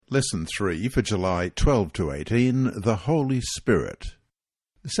Lesson 3 for July 12 to 18, The Holy Spirit.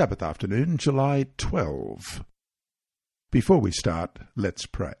 Sabbath afternoon, July 12. Before we start, let's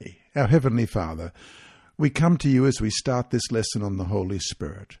pray. Our Heavenly Father, we come to you as we start this lesson on the Holy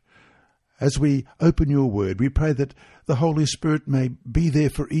Spirit. As we open your word, we pray that the Holy Spirit may be there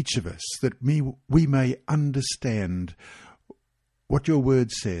for each of us, that we may understand what your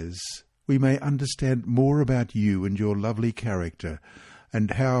word says. We may understand more about you and your lovely character,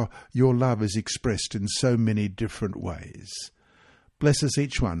 and how your love is expressed in so many different ways. Bless us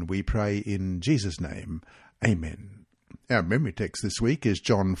each one, we pray in Jesus' name. Amen. Our memory text this week is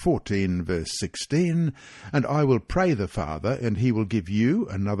John 14, verse 16, "And I will pray the Father, and he will give you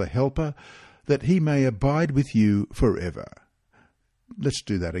another helper, that he may abide with you forever." Let's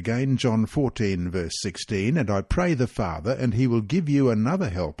do that again. John 14, verse 16, "And I pray the Father, and he will give you another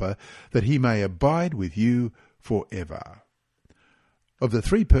helper, that he may abide with you forever." Of the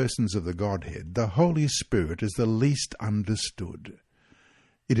three persons of the Godhead, the Holy Spirit is the least understood.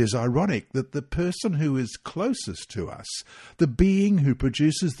 It is ironic that the person who is closest to us, the being who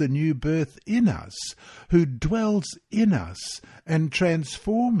produces the new birth in us, who dwells in us and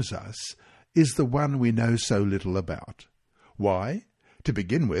transforms us, is the one we know so little about. Why? To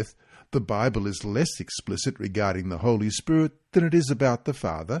begin with, the Bible is less explicit regarding the Holy Spirit than it is about the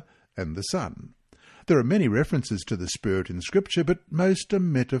Father and the Son. There are many references to the Spirit in Scripture, but most are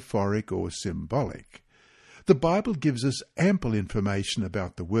metaphoric or symbolic. The Bible gives us ample information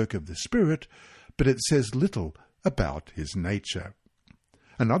about the work of the Spirit, but it says little about his nature.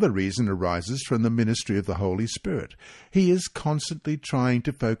 Another reason arises from the ministry of the Holy Spirit. He is constantly trying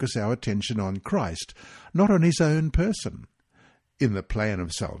to focus our attention on Christ, not on his own person. In the plan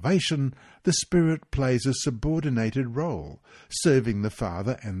of salvation, the Spirit plays a subordinated role, serving the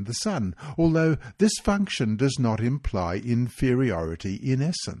Father and the Son, although this function does not imply inferiority in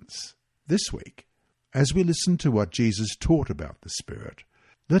essence. This week, as we listen to what Jesus taught about the Spirit,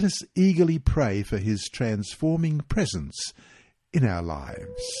 let us eagerly pray for his transforming presence in our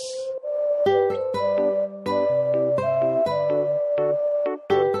lives.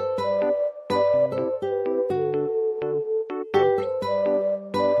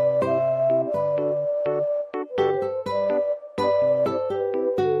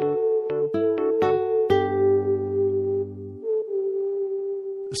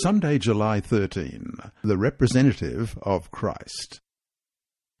 Sunday, July 13, the representative of Christ.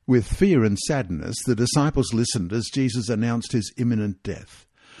 With fear and sadness, the disciples listened as Jesus announced his imminent death.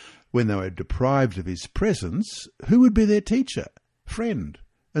 When they were deprived of his presence, who would be their teacher, friend,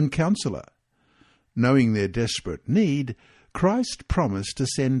 and counselor? Knowing their desperate need, Christ promised to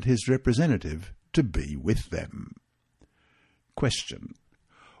send his representative to be with them. Question: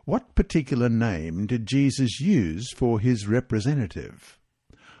 what particular name did Jesus use for his representative?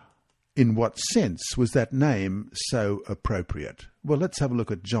 In what sense was that name so appropriate? Well, let's have a look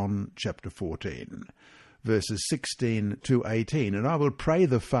at John chapter 14, verses 16 to 18. "And I will pray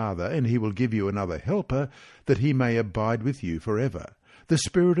the Father, and he will give you another helper, that he may abide with you forever, the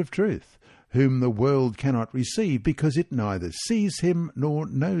Spirit of truth, whom the world cannot receive, because it neither sees him nor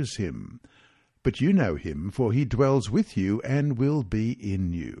knows him. But you know him, for he dwells with you and will be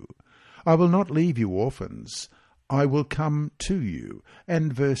in you. I will not leave you orphans. I will come to you."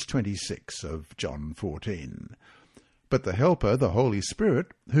 And verse 26 of John 14. "But the Helper, the Holy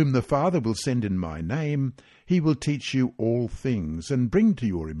Spirit, whom the Father will send in my name, he will teach you all things, and bring to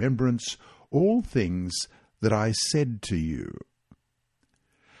your remembrance all things that I said to you."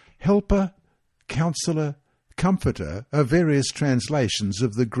 Helper, counselor, comforter are various translations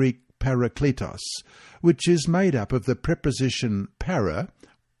of the Greek parakletos, which is made up of the preposition para,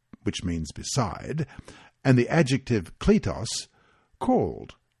 which means beside, and the adjective kletos,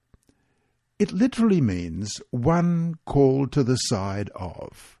 called. It literally means one called to the side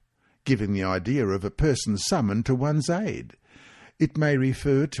of, giving the idea of a person summoned to one's aid. It may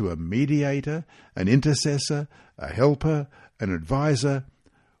refer to a mediator, an intercessor, a helper, an advisor,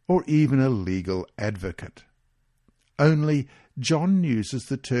 or even a legal advocate. Only John uses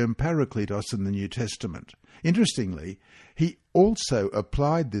the term parakletos in the New Testament. Interestingly, he also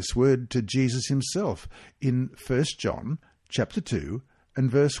applied this word to Jesus himself in 1 John chapter 2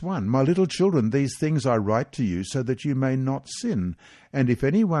 and verse 1. "My little children, these things I write to you so that you may not sin. And if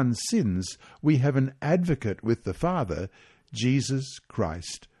anyone sins, we have an advocate with the Father, Jesus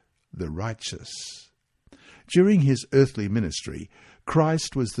Christ the righteous." During his earthly ministry,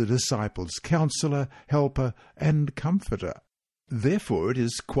 Christ was the disciples' counselor, helper, and comforter. Therefore, it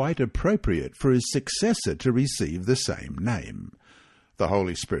is quite appropriate for his successor to receive the same name. The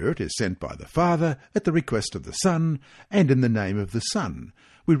Holy Spirit is sent by the Father at the request of the Son and in the name of the Son,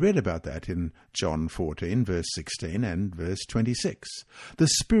 We read about that in John 14, verse 16 and verse 26. The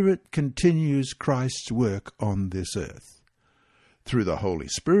Spirit continues Christ's work on this earth. Through the Holy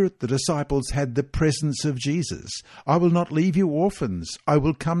Spirit, the disciples had the presence of Jesus. I will not leave you orphans. I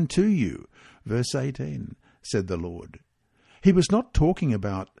will come to you. Verse 18, said the Lord. He was not talking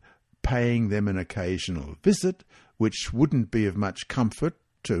about paying them an occasional visit, which wouldn't be of much comfort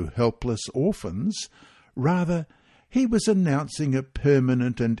to helpless orphans. Rather, he was announcing a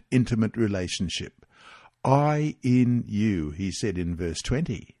permanent and intimate relationship. I in you, he said in verse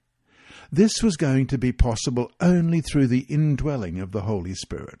 20. This was going to be possible only through the indwelling of the Holy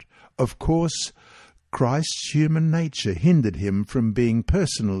Spirit. Of course, Christ's human nature hindered him from being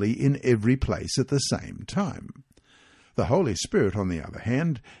personally in every place at the same time. The Holy Spirit, on the other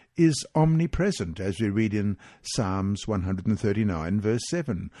hand, is omnipresent, as we read in Psalms 139, verse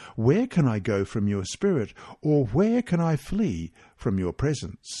 7. Where can I go from your Spirit, or where can I flee from your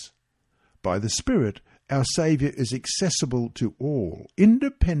presence? By the Spirit, our Saviour is accessible to all,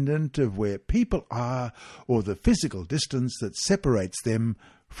 independent of where people are or the physical distance that separates them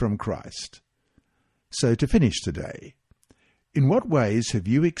from Christ. So to finish today, in what ways have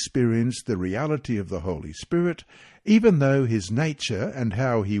you experienced the reality of the Holy Spirit, even though his nature and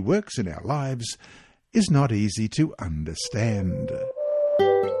how he works in our lives is not easy to understand?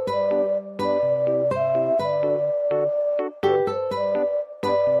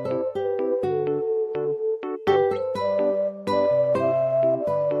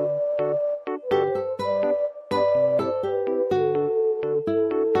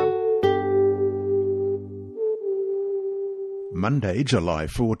 Monday, July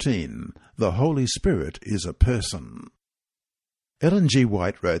 14. The Holy Spirit is a person. Ellen G.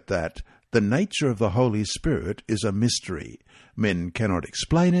 White wrote that the nature of the Holy Spirit is a mystery. Men cannot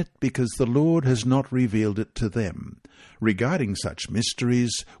explain it because the Lord has not revealed it to them. Regarding such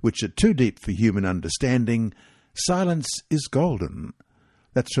mysteries, which are too deep for human understanding, silence is golden.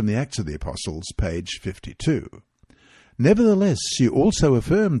 That's from the Acts of the Apostles, page 52. Nevertheless, she also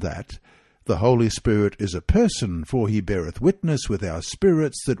affirmed that the Holy Spirit is a person, for he beareth witness with our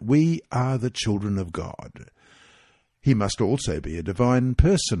spirits that we are the children of God. He must also be a divine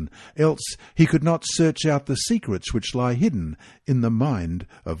person, else he could not search out the secrets which lie hidden in the mind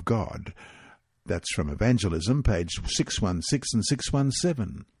of God. That's from Evangelism, page 616 and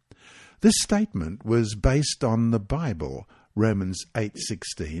 617. This statement was based on the Bible. Romans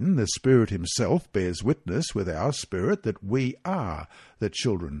 8:16, the Spirit himself bears witness with our spirit that we are the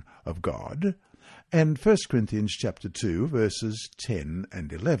children of God. And 1 Corinthians chapter 2, verses 10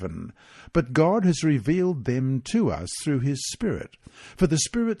 and 11. But God has revealed them to us through his Spirit. For the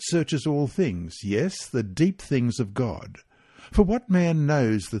Spirit searches all things, yes, the deep things of God. For what man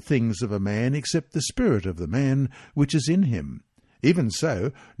knows the things of a man except the spirit of the man which is in him? Even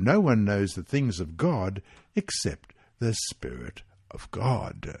so, no one knows the things of God except the Spirit of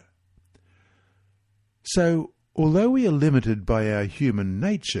God. So, although we are limited by our human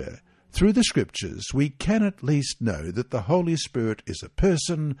nature, through the Scriptures we can at least know that the Holy Spirit is a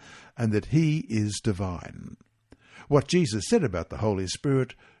person and that he is divine. What Jesus said about the Holy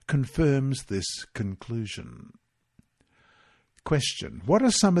Spirit confirms this conclusion. Question: what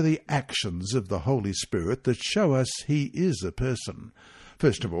are some of the actions of the Holy Spirit that show us he is a person?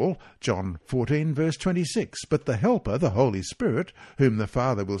 First of all, John 14, verse 26, But the Helper, the Holy Spirit, whom the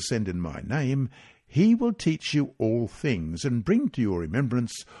Father will send in my name, he will teach you all things, and bring to your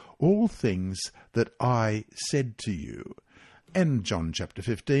remembrance all things that I said to you. And John chapter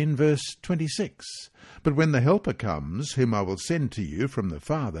 15, verse 26, But when the Helper comes, whom I will send to you from the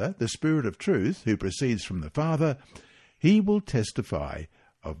Father, the Spirit of truth, who proceeds from the Father, he will testify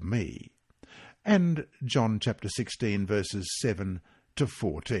of me. And John chapter 16, verses 7 to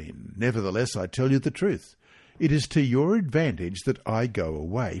 14. Nevertheless, I tell you the truth. It is to your advantage that I go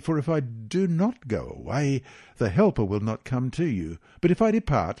away. For if I do not go away, the Helper will not come to you. But if I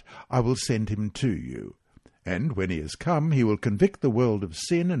depart, I will send him to you. And when he has come, he will convict the world of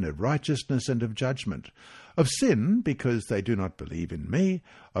sin and of righteousness and of judgment. Of sin, because they do not believe in me.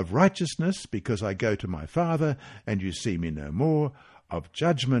 Of righteousness, because I go to my Father, and you see me no more. Of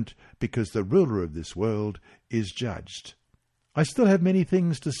judgment, because the ruler of this world is judged. I still have many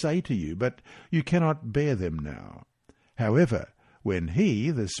things to say to you, but you cannot bear them now. However, when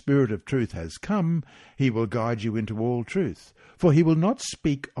he, the Spirit of truth, has come, he will guide you into all truth. For he will not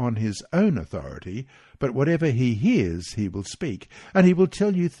speak on his own authority, but whatever he hears he will speak, and he will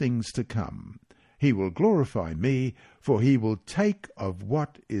tell you things to come. He will glorify me, for he will take of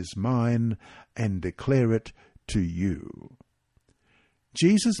what is mine and declare it to you.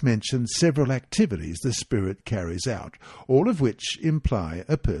 Jesus mentions several activities the Spirit carries out, all of which imply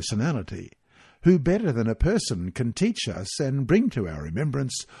a personality. Who better than a person can teach us and bring to our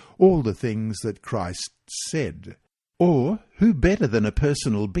remembrance all the things that Christ said? Or who better than a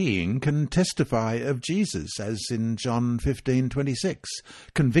personal being can testify of Jesus, as in John 15:26,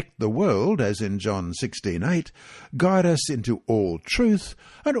 convict the world, as in John 16:8, guide us into all truth,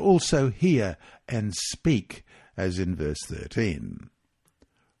 and also hear and speak, as in verse 13.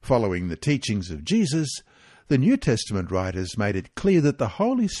 Following the teachings of Jesus, the New Testament writers made it clear that the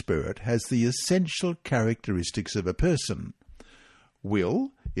Holy Spirit has the essential characteristics of a person.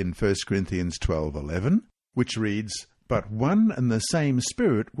 Will, in 1 Corinthians 12:11, which reads, "But one and the same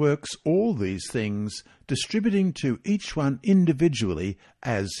Spirit works all these things, distributing to each one individually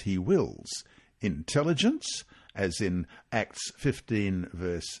as he wills." Intelligence, as in Acts 15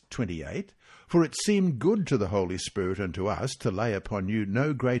 verse 28, "For it seemed good to the Holy Spirit and to us to lay upon you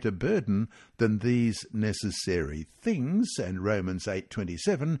no greater burden than these necessary things," and Romans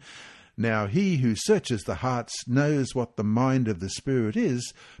 8:27, "Now he who searches the hearts knows what the mind of the Spirit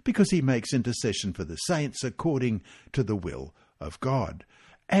is, because he makes intercession for the saints according to the will of God."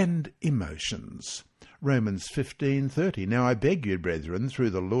 And emotions. Romans 15:30, "Now I beg you, brethren, through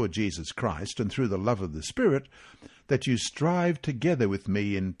the Lord Jesus Christ and through the love of the Spirit, that you strive together with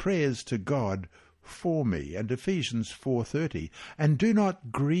me in prayers to God for me." And Ephesians 4:30, "And do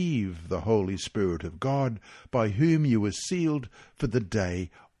not grieve the Holy Spirit of God, by whom you were sealed for the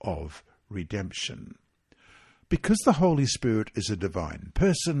day of redemption." Because the Holy Spirit is a divine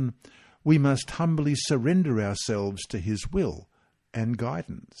person, we must humbly surrender ourselves to his will and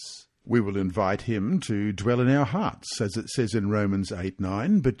guidance. We will invite him to dwell in our hearts, as it says in Romans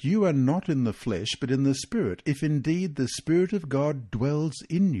 8:9, "But you are not in the flesh, but in the Spirit, if indeed the Spirit of God dwells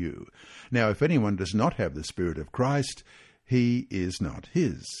in you. Now if anyone does not have the Spirit of Christ, he is not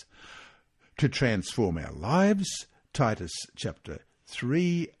his." To transform our lives, Titus chapter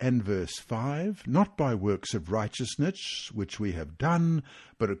 3 and verse 5, "Not by works of righteousness which we have done,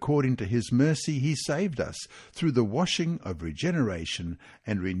 but according to his mercy he saved us, through the washing of regeneration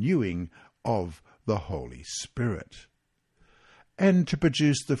and renewing of the Holy Spirit." And to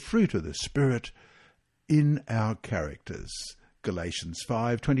produce the fruit of the Spirit in our characters. Galatians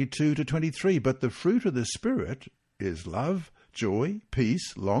 5:22-23, "But the fruit of the Spirit is love, joy,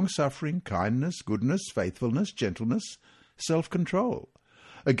 peace, long-suffering, kindness, goodness, faithfulness, gentleness, self-control.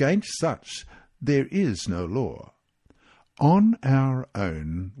 Against such there is no law." On our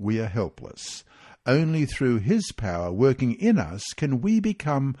own we are helpless. Only through his power working in us can we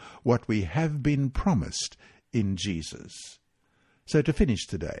become what we have been promised in Jesus. So to finish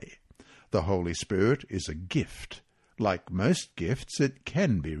today, the Holy Spirit is a gift. Like most gifts, it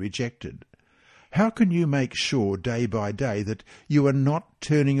can be rejected. How can you make sure day by day that you are not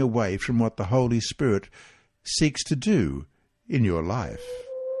turning away from what the Holy Spirit seeks to do in your life?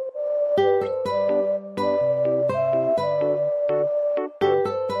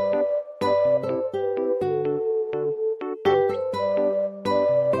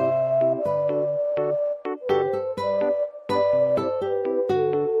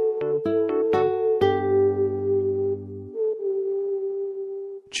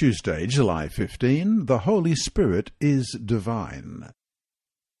 Tuesday, July 15, the Holy Spirit is divine.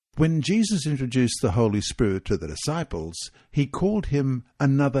 When Jesus introduced the Holy Spirit to the disciples, he called him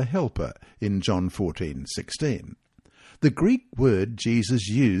another helper in John 14:16. The Greek word Jesus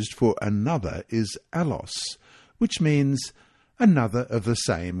used for another is allos, which means another of the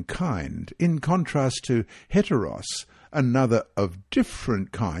same kind, in contrast to heteros, another of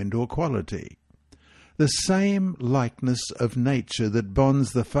different kind or quality. The same likeness of nature that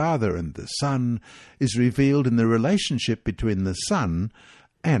bonds the Father and the Son is revealed in the relationship between the Son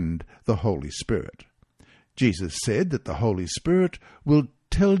and the Holy Spirit. Jesus said that the Holy Spirit will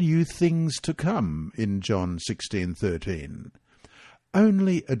tell you things to come in John 16:13.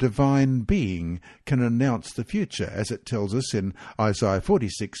 Only a divine being can announce the future, as it tells us in Isaiah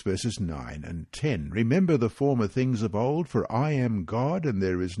 46 verses 9 and 10. "Remember the former things of old, for I am God and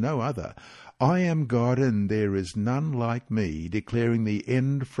there is no other. I am God and there is none like me, declaring the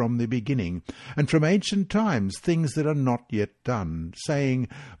end from the beginning, and from ancient times things that are not yet done, saying,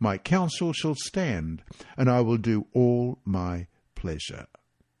 My counsel shall stand, and I will do all my pleasure."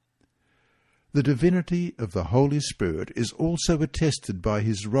 The divinity of the Holy Spirit is also attested by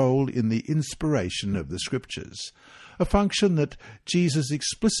his role in the inspiration of the Scriptures, a function that Jesus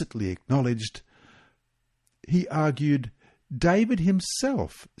explicitly acknowledged. He argued, David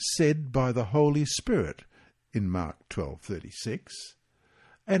himself said by the Holy Spirit in Mark 12:36,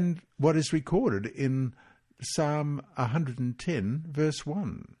 and what is recorded in Psalm 110, verse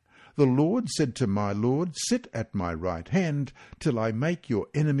 1. The Lord said to my Lord, sit at my right hand, till I make your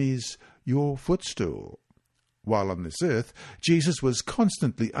enemies your footstool. While on this earth, Jesus was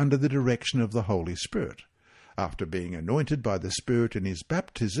constantly under the direction of the Holy Spirit. After being anointed by the Spirit in his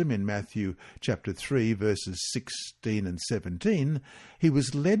baptism in Matthew chapter 3, verses 16 and 17, he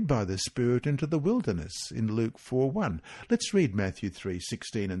was led by the Spirit into the wilderness in Luke 4:1. Let's read Matthew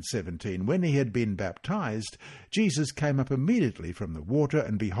 3:16 and 17. When he had been baptized, Jesus came up immediately from the water,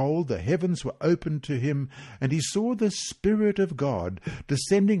 and behold, the heavens were opened to him, and he saw the Spirit of God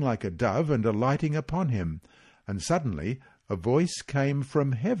descending like a dove and alighting upon him. And suddenly a voice came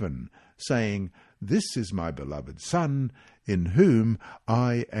from heaven, saying, This is my beloved Son, in whom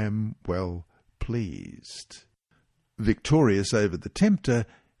I am well pleased. Victorious over the tempter,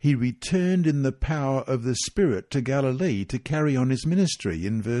 he returned in the power of the Spirit to Galilee to carry on his ministry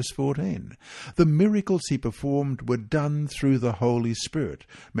in verse 14. The miracles he performed were done through the Holy Spirit,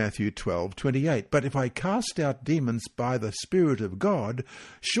 Matthew 12:28. But if I cast out demons by the Spirit of God,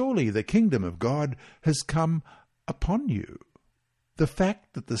 surely the kingdom of God has come upon you. The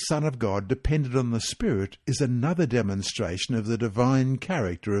fact that the Son of God depended on the Spirit is another demonstration of the divine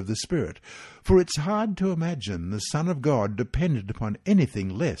character of the Spirit, for it's hard to imagine the Son of God depended upon anything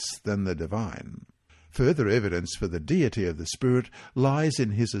less than the divine. Further evidence for the deity of the Spirit lies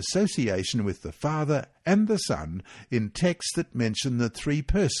in his association with the Father and the Son in texts that mention the three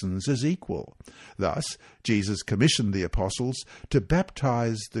persons as equal. Thus, Jesus commissioned the apostles to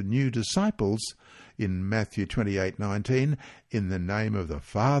baptize the new disciples in Matthew 28:19, in the name of the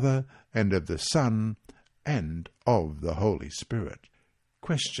Father, and of the Son, and of the Holy Spirit.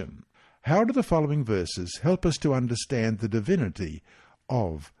 Question: how do the following verses help us to understand the divinity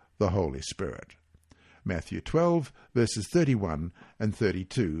of the Holy Spirit? Matthew 12, verses 31 and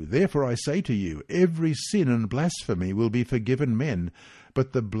 32. Therefore I say to you, every sin and blasphemy will be forgiven men,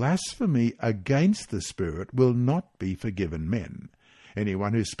 but the blasphemy against the Spirit will not be forgiven men.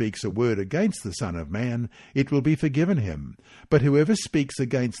 Anyone who speaks a word against the Son of Man, it will be forgiven him. But whoever speaks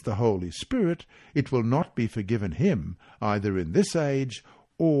against the Holy Spirit, it will not be forgiven him, either in this age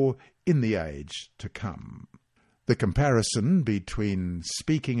or in the age to come. The comparison between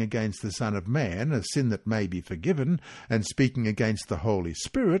speaking against the Son of Man, a sin that may be forgiven, and speaking against the Holy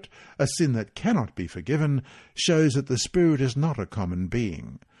Spirit, a sin that cannot be forgiven, shows that the Spirit is not a common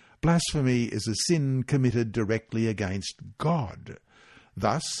being. Blasphemy is a sin committed directly against God.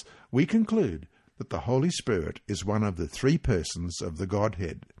 Thus, we conclude that the Holy Spirit is one of the three persons of the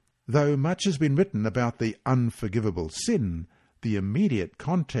Godhead. Though much has been written about the unforgivable sin, the immediate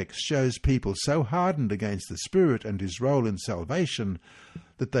context shows people so hardened against the Spirit and his role in salvation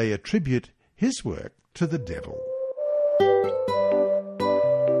that they attribute his work to the devil.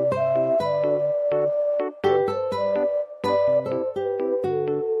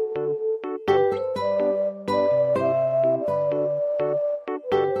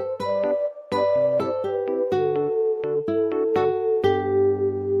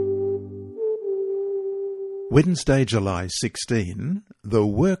 Wednesday, July 16, the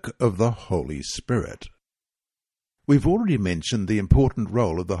work of the Holy Spirit. We've already mentioned the important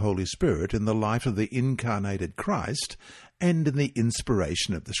role of the Holy Spirit in the life of the incarnated Christ and in the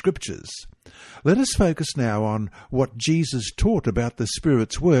inspiration of the Scriptures. Let us focus now on what Jesus taught about the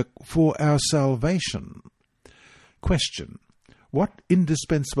Spirit's work for our salvation. Question: what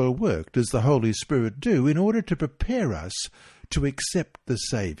indispensable work does the Holy Spirit do in order to prepare us to accept the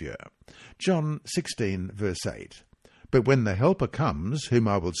Saviour? John 16, verse 8. But when the Helper comes, whom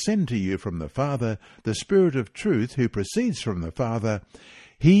I will send to you from the Father, the Spirit of truth who proceeds from the Father,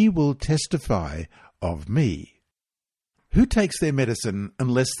 he will testify of me. Who takes their medicine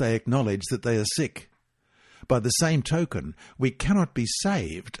unless they acknowledge that they are sick? By the same token, we cannot be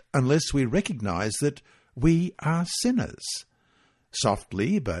saved unless we recognize that we are sinners.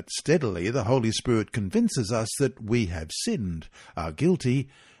 Softly but steadily, the Holy Spirit convinces us that we have sinned, are guilty,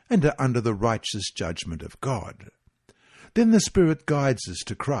 and are under the righteous judgment of God. Then the Spirit guides us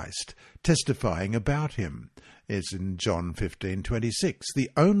to Christ, testifying about him, as in John 15:26,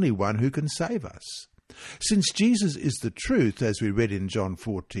 the only one who can save us. Since Jesus is the truth, as we read in John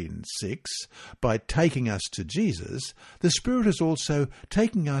 14:6, by taking us to Jesus, the Spirit is also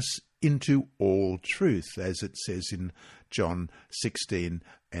taking us into all truth, as it says in John 16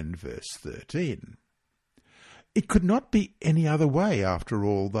 and verse 13. It could not be any other way, after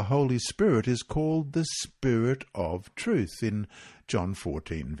all. The Holy Spirit is called the Spirit of truth in John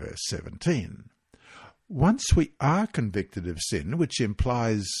 14, verse 17. Once we are convicted of sin, which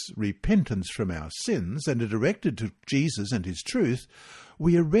implies repentance from our sins, and are directed to Jesus and his truth,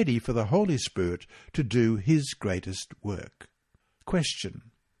 we are ready for the Holy Spirit to do his greatest work.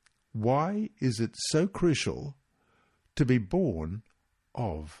 Question: why is it so crucial to be born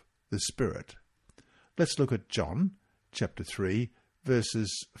of the Spirit? Let's look at John chapter 3,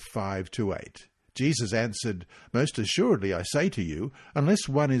 verses 5 to 8. Jesus answered, "Most assuredly I say to you, unless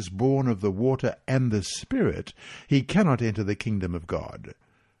one is born of the water and the Spirit, he cannot enter the kingdom of God.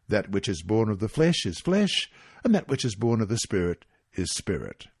 That which is born of the flesh is flesh, and that which is born of the Spirit is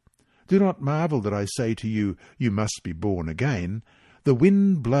spirit. Do not marvel that I say to you, you must be born again. The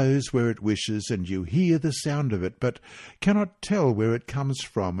wind blows where it wishes, and you hear the sound of it, but cannot tell where it comes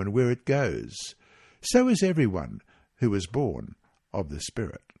from and where it goes. So is everyone who is born of the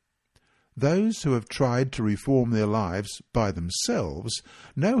Spirit." Those who have tried to reform their lives by themselves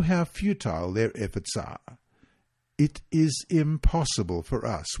know how futile their efforts are. It is impossible for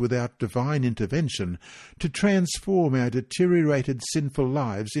us, without divine intervention, to transform our deteriorated sinful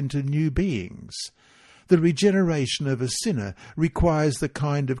lives into new beings. The regeneration of a sinner requires the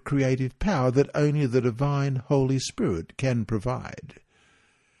kind of creative power that only the divine Holy Spirit can provide.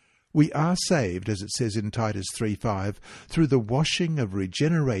 We are saved, as it says in Titus 3:5, through the washing of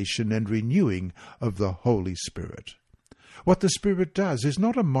regeneration and renewing of the Holy Spirit. What the Spirit does is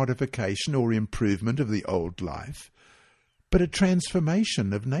not a modification or improvement of the old life, but a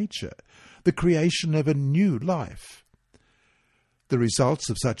transformation of nature, the creation of a new life. The results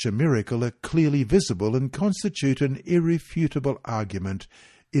of such a miracle are clearly visible and constitute an irrefutable argument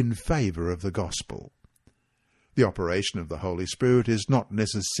in favour of the gospel. The operation of the Holy Spirit is not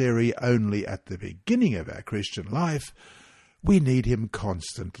necessary only at the beginning of our Christian life. We need him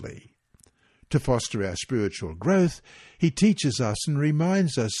constantly. To foster our spiritual growth, he teaches us and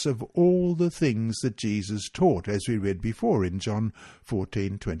reminds us of all the things that Jesus taught, as we read before in John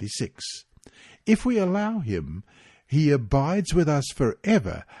 14:26. If we allow him, he abides with us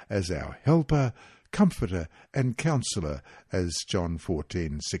forever as our helper, comforter, and counselor, as John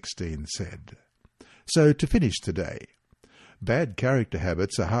 14:16 said. So, to finish today, bad character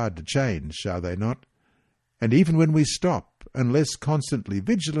habits are hard to change, are they not? And even when we stop, unless constantly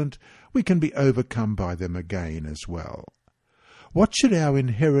vigilant, we can be overcome by them again as well. What should our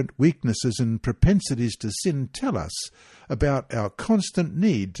inherent weaknesses and propensities to sin tell us about our constant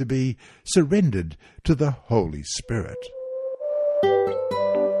need to be surrendered to the Holy Spirit?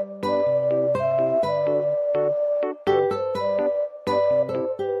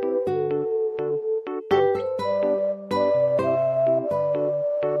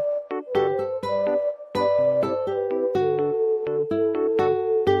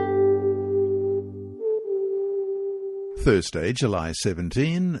 Thursday, July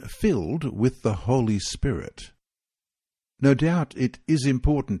 17, filled with the Holy Spirit. No doubt it is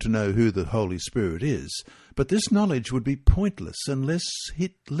important to know who the Holy Spirit is, but this knowledge would be pointless unless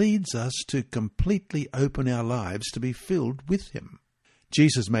it leads us to completely open our lives to be filled with him.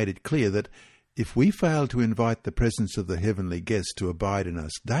 Jesus made it clear that if we fail to invite the presence of the heavenly guest to abide in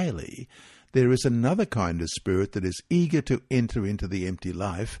us daily, there is another kind of spirit that is eager to enter into the empty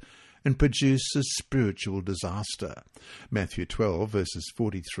life and produce a spiritual disaster. Matthew 12, verses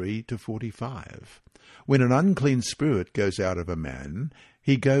 43 to 45. When an unclean spirit goes out of a man,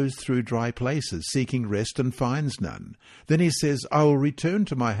 he goes through dry places, seeking rest, and finds none. Then he says, "I will return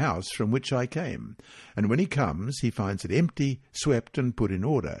to my house from which I came." And when he comes, he finds it empty, swept, and put in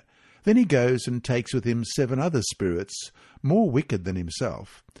order. Then he goes and takes with him 7 other spirits, more wicked than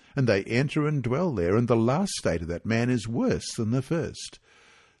himself, and they enter and dwell there, and the last state of that man is worse than the first.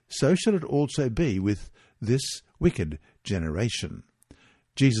 So shall it also be with this wicked generation.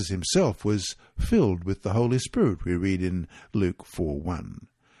 Jesus himself was filled with the Holy Spirit, we read in Luke 4:1.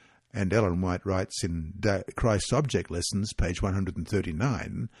 And Ellen White writes in Christ's Object Lessons, page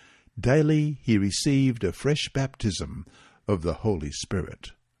 139, "Daily he received a fresh baptism of the Holy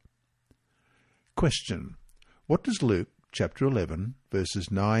Spirit." Question: what does Luke chapter 11, verses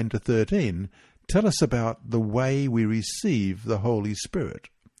 9 to 13, tell us about the way we receive the Holy Spirit?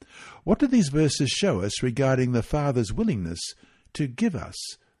 What do these verses show us regarding the Father's willingness to give us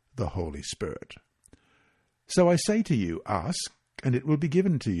the Holy Spirit? "So I say to you, ask, and it will be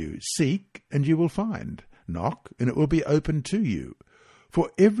given to you. Seek, and you will find. Knock, and it will be opened to you.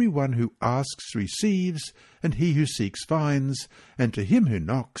 For everyone who asks receives, and he who seeks finds, and to him who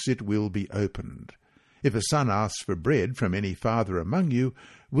knocks it will be opened. If a son asks for bread from any father among you,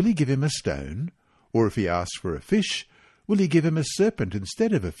 will he give him a stone? Or if he asks for a fish, will he give him a serpent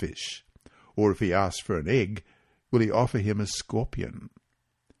instead of a fish? Or if he asks for an egg, will he offer him a scorpion?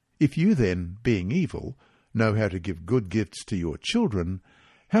 If you then, being evil, know how to give good gifts to your children,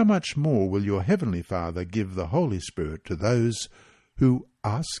 how much more will your heavenly Father give the Holy Spirit to those who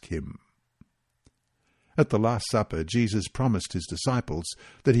ask him. At the Last Supper, Jesus promised his disciples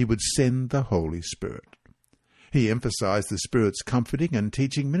that he would send the Holy Spirit. He emphasized the Spirit's comforting and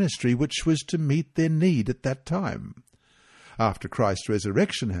teaching ministry, which was to meet their need at that time. After Christ's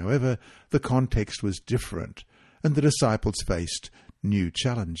resurrection, however, the context was different, and the disciples faced new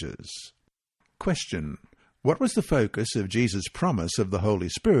challenges. Question: what was the focus of Jesus' promise of the Holy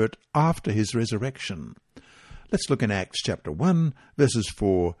Spirit after his resurrection? Let's look in Acts chapter 1, verses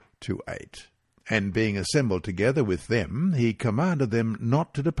 4 to 8. And being assembled together with them, he commanded them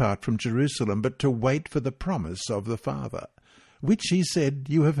not to depart from Jerusalem, but to wait for the promise of the Father, which he said,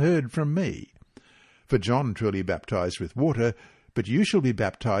 You have heard from me. For John truly baptized with water, but you shall be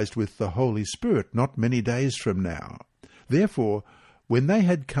baptized with the Holy Spirit not many days from now. Therefore, when they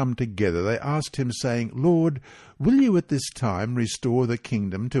had come together, they asked him, saying, Lord, will you at this time restore the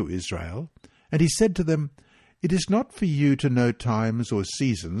kingdom to Israel? And he said to them, It is not for you to know times or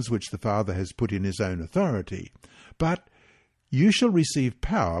seasons which the Father has put in his own authority, but you shall receive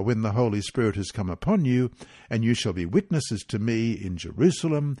power when the Holy Spirit has come upon you, and you shall be witnesses to me in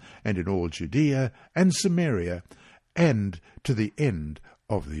Jerusalem and in all Judea and Samaria and to the end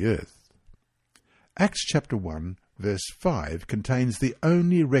of the earth. Acts chapter 1, verse 5 contains the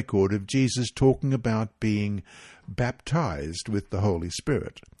only record of Jesus talking about being baptized with the Holy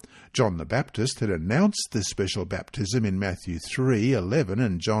Spirit. John the Baptist had announced this special baptism in Matthew 3:11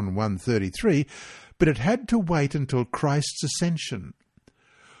 and John 1:33, but it had to wait until Christ's ascension.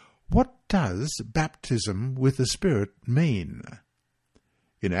 What does baptism with the Spirit mean?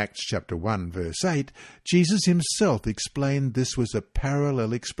 In Acts chapter 1, verse 8, Jesus himself explained this was a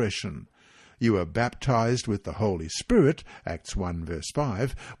parallel expression. You are baptized with the Holy Spirit, Acts 1 verse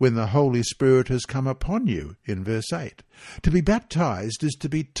 5, when the Holy Spirit has come upon you, in verse 8. To be baptized is to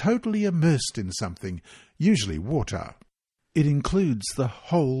be totally immersed in something, usually water. It includes the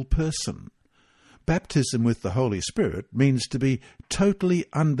whole person. Baptism with the Holy Spirit means to be totally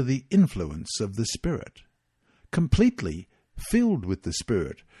under the influence of the Spirit, completely filled with the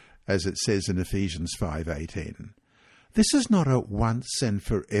Spirit, as it says in Ephesians 5:18. This is not a once and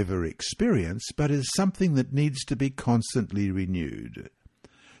forever experience, but is something that needs to be constantly renewed.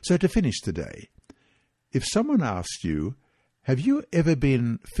 So to finish today, if someone asked you, have you ever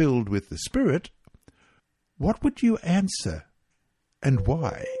been filled with the Spirit? What would you answer, and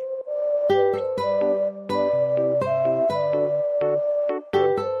why?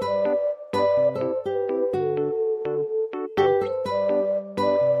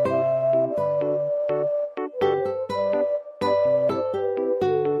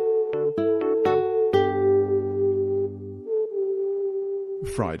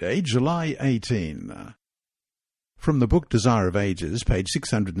 Friday, July 18. From the book Desire of Ages, page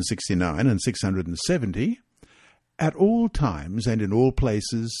 669 and 670, At all times and in all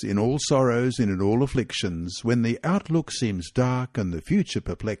places, in all sorrows and in all afflictions, when the outlook seems dark and the future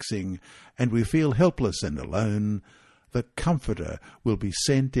perplexing, and we feel helpless and alone, the Comforter will be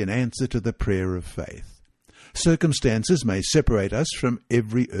sent in answer to the prayer of faith. Circumstances may separate us from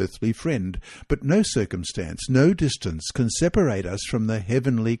every earthly friend, but no circumstance, no distance can separate us from the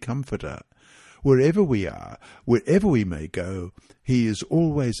heavenly Comforter. Wherever we are, wherever we may go, he is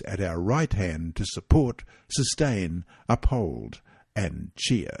always at our right hand to support, sustain, uphold, and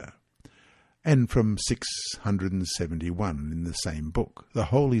cheer. And from 671 in the same book, the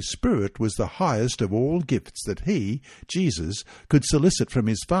Holy Spirit was the highest of all gifts that he, Jesus, could solicit from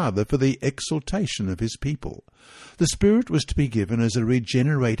his Father for the exaltation of his people. The Spirit was to be given as a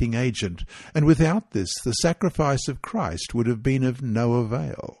regenerating agent, and without this the sacrifice of Christ would have been of no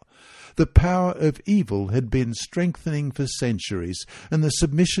avail. The power of evil had been strengthening for centuries, and the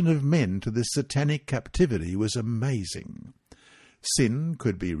submission of men to this satanic captivity was amazing. Sin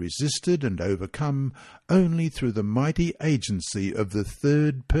could be resisted and overcome only through the mighty agency of the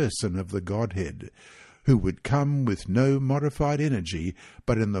third person of the Godhead, who would come with no modified energy,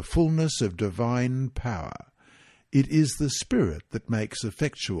 but in the fullness of divine power. It is the Spirit that makes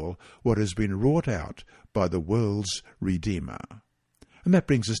effectual what has been wrought out by the world's Redeemer. And that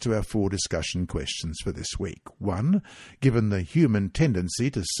brings us to our 4 discussion questions for this week. 1. Given the human tendency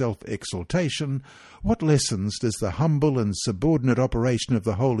to self-exaltation, what lessons does the humble and subordinate operation of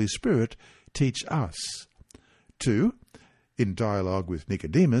the Holy Spirit teach us? 2. In dialogue with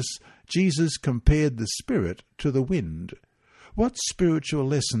Nicodemus, Jesus compared the Spirit to the wind. What spiritual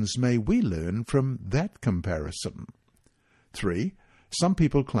lessons may we learn from that comparison? 3. Some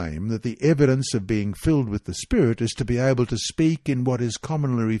people claim that the evidence of being filled with the Spirit is to be able to speak in what is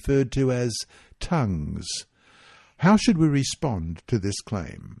commonly referred to as tongues. How should we respond to this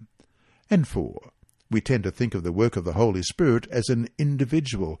claim? And 4. We tend to think of the work of the Holy Spirit as an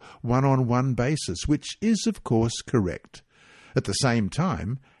individual, one-on-one basis, which is, of course, correct. At the same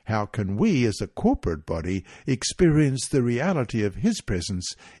time, how can we, as a corporate body, experience the reality of His presence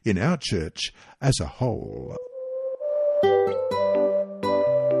in our church as a whole?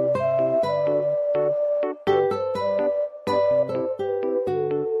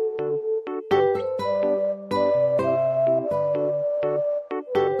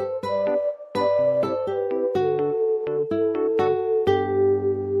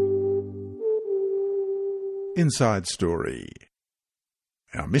 Inside Story.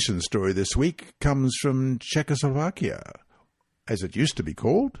 Our mission story this week comes from Czechoslovakia, as it used to be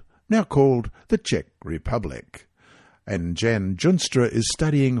called, now called the Czech Republic. And Jan Junstra is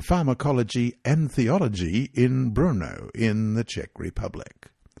studying pharmacology and theology in Brno, in the Czech Republic.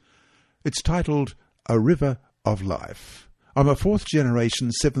 It's titled A River of Life. I'm a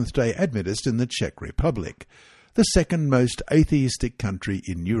fourth-generation Seventh-day Adventist in the Czech Republic, the second most atheistic country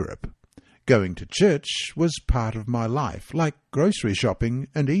in Europe. Going to church was part of my life, like grocery shopping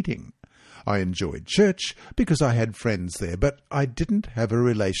and eating. I enjoyed church because I had friends there, but I didn't have a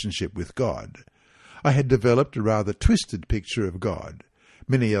relationship with God. I had developed a rather twisted picture of God.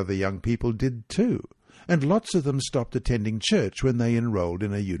 Many other young people did too, and lots of them stopped attending church when they enrolled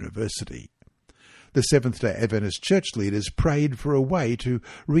in a university. The Seventh-day Adventist church leaders prayed for a way to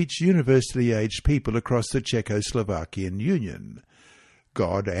reach university-aged people across the Czechoslovakian Union.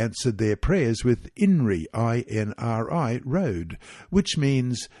 God answered their prayers with INRI, I-N-R-I, Road, which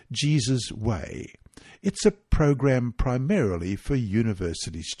means Jesus' Way. It's a program primarily for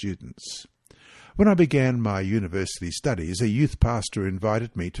university students. When I began my university studies, a youth pastor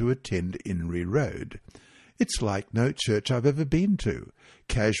invited me to attend INRI Road. It's like no church I've ever been to.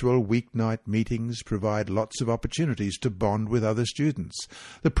 Casual weeknight meetings provide lots of opportunities to bond with other students.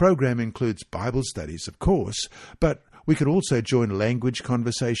 The program includes Bible studies, of course, but we could also join language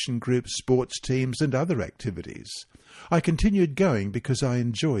conversation groups, sports teams, and other activities. I continued going because I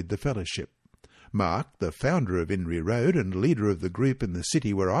enjoyed the fellowship. Mark, the founder of INRI Road and leader of the group in the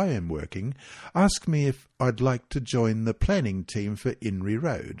city where I am working, asked me if I'd like to join the planning team for INRI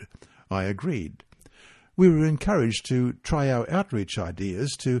Road. I agreed. We were encouraged to try our outreach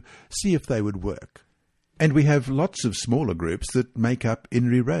ideas to see if they would work. And we have lots of smaller groups that make up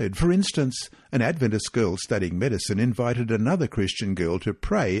INRI Road. For instance, an Adventist girl studying medicine invited another Christian girl to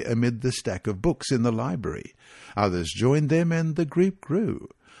pray amid the stack of books in the library. Others joined them and the group grew.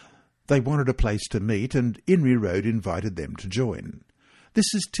 They wanted a place to meet and INRI Road invited them to join.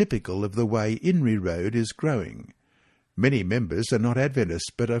 This is typical of the way INRI Road is growing. Many members are not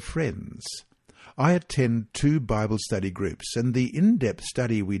Adventists but are friends. I attend 2 Bible study groups, and the in-depth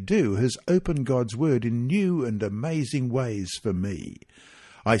study we do has opened God's Word in new and amazing ways for me.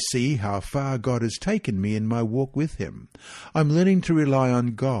 I see how far God has taken me in my walk with Him. I'm learning to rely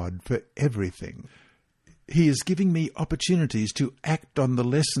on God for everything. He is giving me opportunities to act on the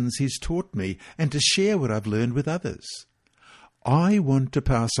lessons He's taught me and to share what I've learned with others. I want to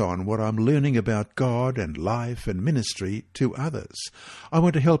pass on what I'm learning about God and life and ministry to others. I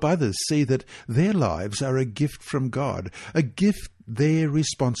want to help others see that their lives are a gift from God, a gift they're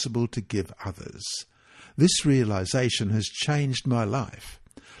responsible to give others. This realization has changed my life.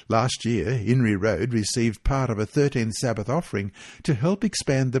 Last year, INRI Road received part of a 13th Sabbath offering to help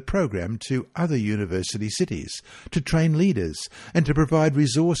expand the program to other university cities, to train leaders, and to provide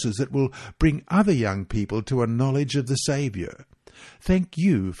resources that will bring other young people to a knowledge of the Saviour. Thank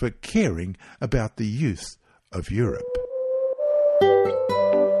you for caring about the youth of Europe.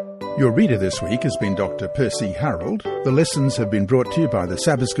 Your reader this week has been Dr. Percy Harold. The lessons have been brought to you by the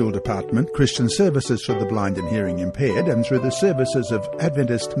Sabbath School Department, Christian Services for the Blind and Hearing Impaired, and through the services of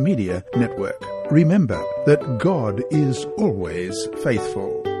Adventist Media Network. Remember that God is always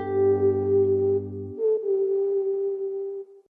faithful.